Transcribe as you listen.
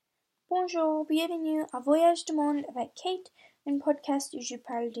Bonjour, bienvenue à Voyage du monde avec Kate, un podcast où je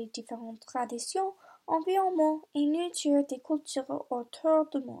parle des différentes traditions, environnements et nourriture des cultures autour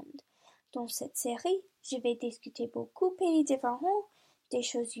du monde. Dans cette série, je vais discuter beaucoup de pays différents, des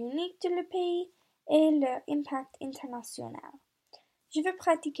choses uniques de le pays et leur impact international. Je veux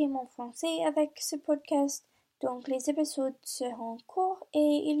pratiquer mon français avec ce podcast, donc les épisodes seront courts et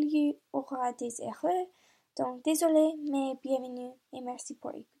il y aura des erreurs. Donc désolé, mais bienvenue et merci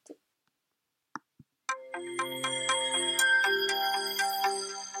pour écouter.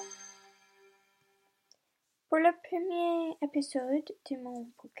 Pour le premier épisode de mon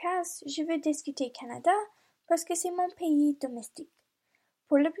podcast, je vais discuter Canada parce que c'est mon pays domestique.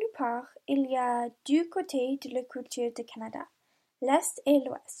 Pour la plupart, il y a deux côtés de la culture du Canada, l'Est et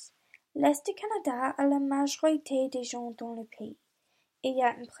l'Ouest. L'Est du Canada a la majorité des gens dans le pays. Il y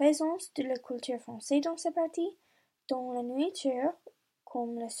a une présence de la culture française dans cette partie, dont la nourriture,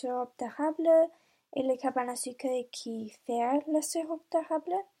 comme le sirop d'érable et le cabane à sucre qui fait le sirop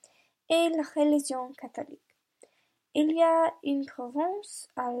d'érable, et la religion catholique. Il y a une province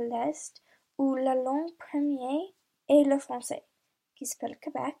à l'est où la langue première est le français, qui s'appelle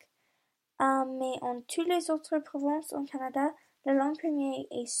Québec, mais en toutes les autres provinces au Canada, la langue première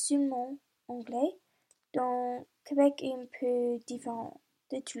est seulement anglais, donc Québec est un peu différent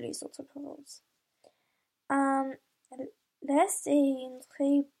de toutes les autres provinces. L'Est est une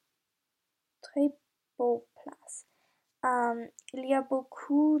très beau place. Il y a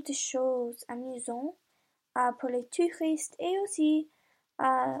beaucoup de choses amusantes pour les touristes et aussi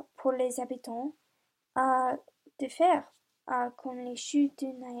pour les habitants de faire, comme les chutes du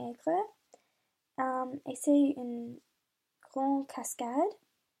Niagara. Et c'est une grande cascade.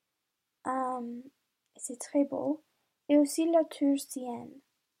 C'est très beau. Et aussi la tour Sienne.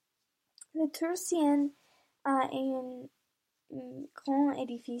 La tour Sienne est un grand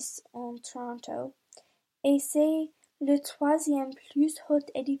édifice en Toronto. Et c'est le troisième plus haut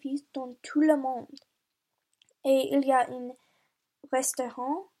édifice dans tout le monde. Et il y a un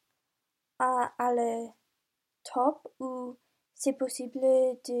restaurant à le top où c'est possible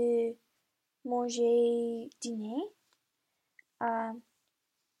de manger dîner.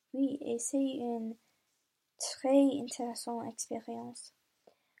 Oui, et c'est une très intéressante expérience.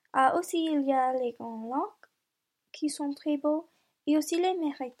 Aussi, il y a les grands lacs qui sont très beaux et aussi les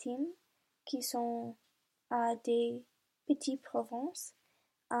maritimes qui sont des petites provinces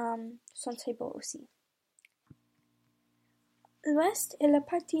sont très beaux aussi. L'Ouest est la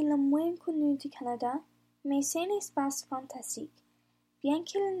partie la moins connue du Canada, mais c'est un espace fantastique. Bien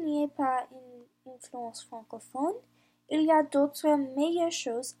qu'il n'y ait pas une influence francophone, il y a d'autres meilleures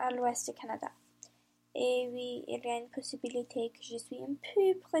choses à l'Ouest du Canada. Et oui, il y a une possibilité que je suis un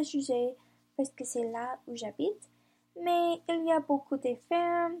peu préjugée parce que c'est là où j'habite, mais il y a beaucoup de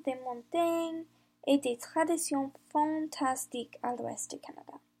fermes, des montagnes et des traditions fantastiques à l'Ouest du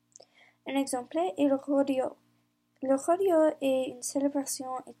Canada. Un exemple est le rodeo. Le rodeo est une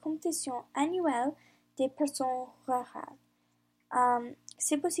célébration et compétition annuelle des personnes rurales.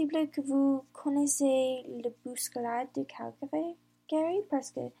 C'est possible que vous connaissez le bousculade de Calgary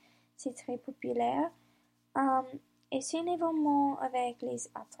parce que c'est très populaire. Et c'est un événement avec les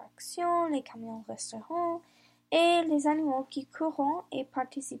attractions, les camions restaurants et les animaux qui courent et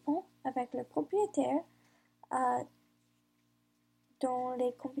participent avec le propriétaire dans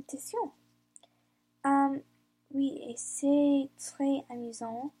les compétitions. Oui, et c'est très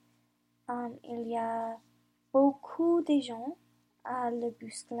amusant. Il y a beaucoup de gens à la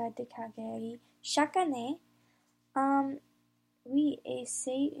bousculade de Calgary chaque année. Oui, et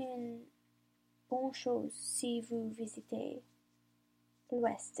c'est une bonne chose si vous visitez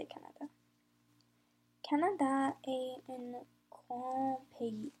l'Ouest du Canada. Canada est un grand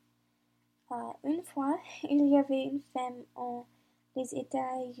pays. Une fois, il y avait une femme en les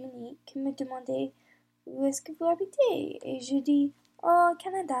États-Unis qui me demandait où est-ce que vous habitez? Et je dis, oh,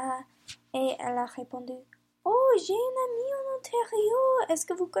 Canada. Et elle a répondu, oh, j'ai un ami en Ontario. Est-ce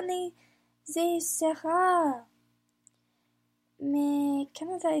que vous connaissez Sarah? Mais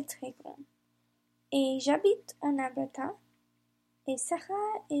Canada est très grand. Et j'habite en Alberta. Et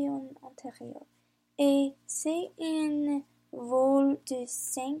Sarah est en Ontario. Et c'est un vol de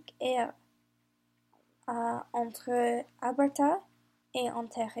 5 heures entre Alberta et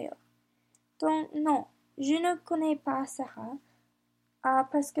Ontario. Donc non, je ne connais pas Sarah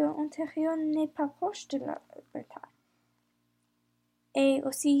parce que Ontario n'est pas proche de l'Alberta. Et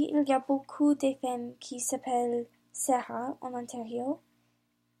aussi, il y a beaucoup de femmes qui s'appellent Sarah en Ontario.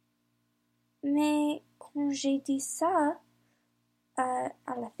 Mais quand j'ai dit ça à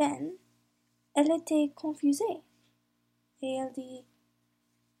la femme, elle était confusée. Et elle dit,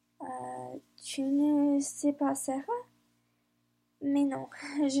 Tu ne sais pas, Sarah? Mais non,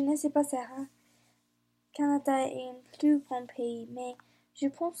 je ne sais pas, Sarah. Canada est un plus grand pays, mais je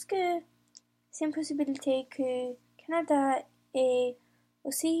pense que c'est une possibilité que Canada est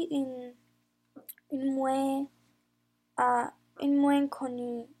aussi une moins, une moins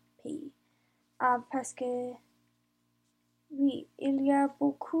connue pays. Parce que, oui, il y a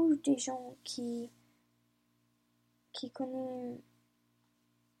beaucoup de gens qui connaissent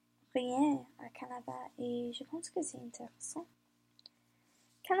rien à Canada et je pense que c'est intéressant.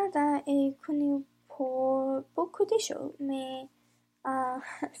 Canada est connu pour beaucoup de choses, mais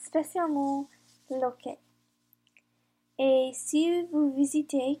spécialement l'hockey. Et si vous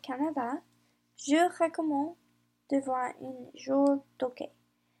visitez Canada, je recommande de voir un jour d'hockey.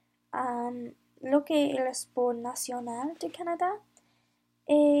 L'hockey est le sport national du Canada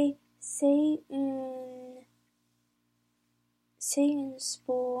et c'est un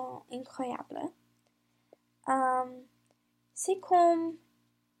sport incroyable. C'est comme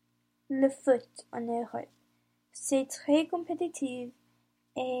le foot en Europe. C'est très compétitif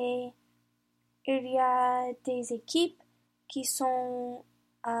et il y a des équipes qui sont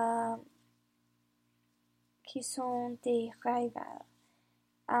des rivales.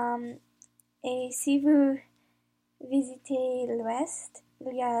 Et si vous visitez l'Ouest,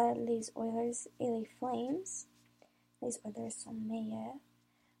 il y a les Oilers et les Flames. Les Oilers sont meilleurs.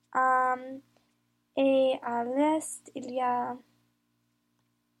 Et à l'Est, il y a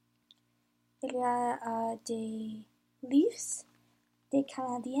des Leafs, des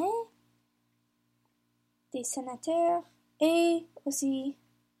Canadiens, des Sénateurs et aussi,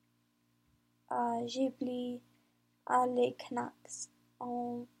 j'ai oublié, les Canucks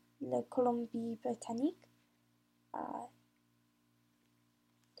en la Colombie-Britannique.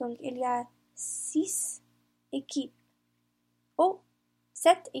 Donc, il y a 6 équipes.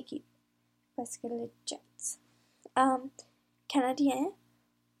 7 équipes. Parce que les Jets canadiens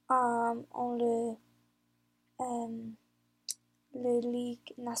ont le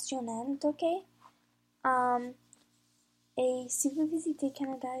Ligue nationale d'hockey. Et si vous visitez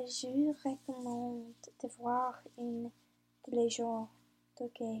Canada, je recommande de voir une de les jours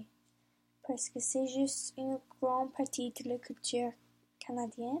d'hockey. Parce que c'est juste une grande partie de la culture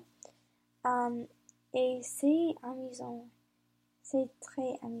canadienne. Et c'est amusant. C'est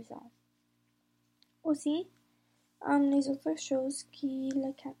très amusant. Aussi, les autres choses que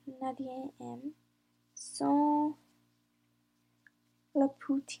les Canadiens aiment sont la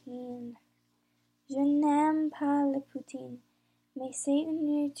poutine. Je n'aime pas la poutine, mais c'est une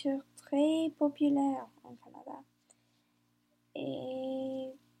nourriture très populaire en Canada.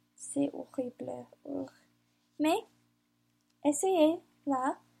 Et c'est horrible. Mais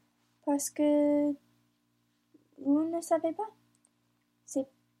essayez-la parce que vous ne savez pas. C'est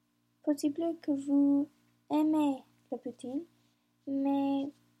possible que vous aimez la poutine,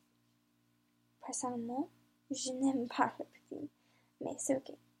 mais personnellement, je n'aime pas la poutine. Mais c'est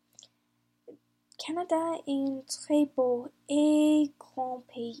ok. Canada est un très beau et grand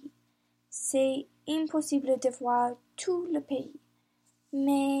pays. C'est impossible de voir tout le pays,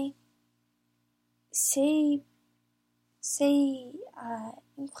 mais c'est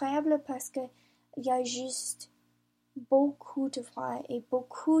incroyable parce que il y a juste beaucoup de voir et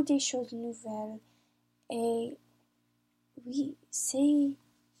beaucoup de choses nouvelles. Et oui,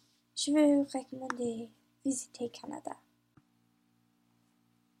 je veux recommander visiter Canada.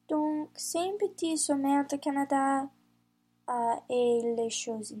 Donc, c'est un petit sommaire de Canada et les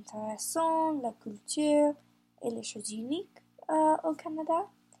choses intéressantes, la culture et les choses uniques au Canada.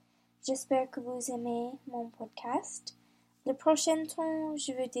 J'espère que vous aimez mon podcast. Le prochain temps,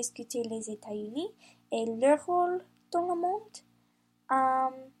 je vais discuter les États-Unis et leur rôle dans le monde.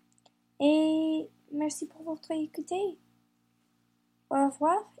 Et merci pour votre écoute. Au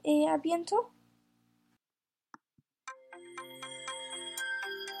revoir et à bientôt.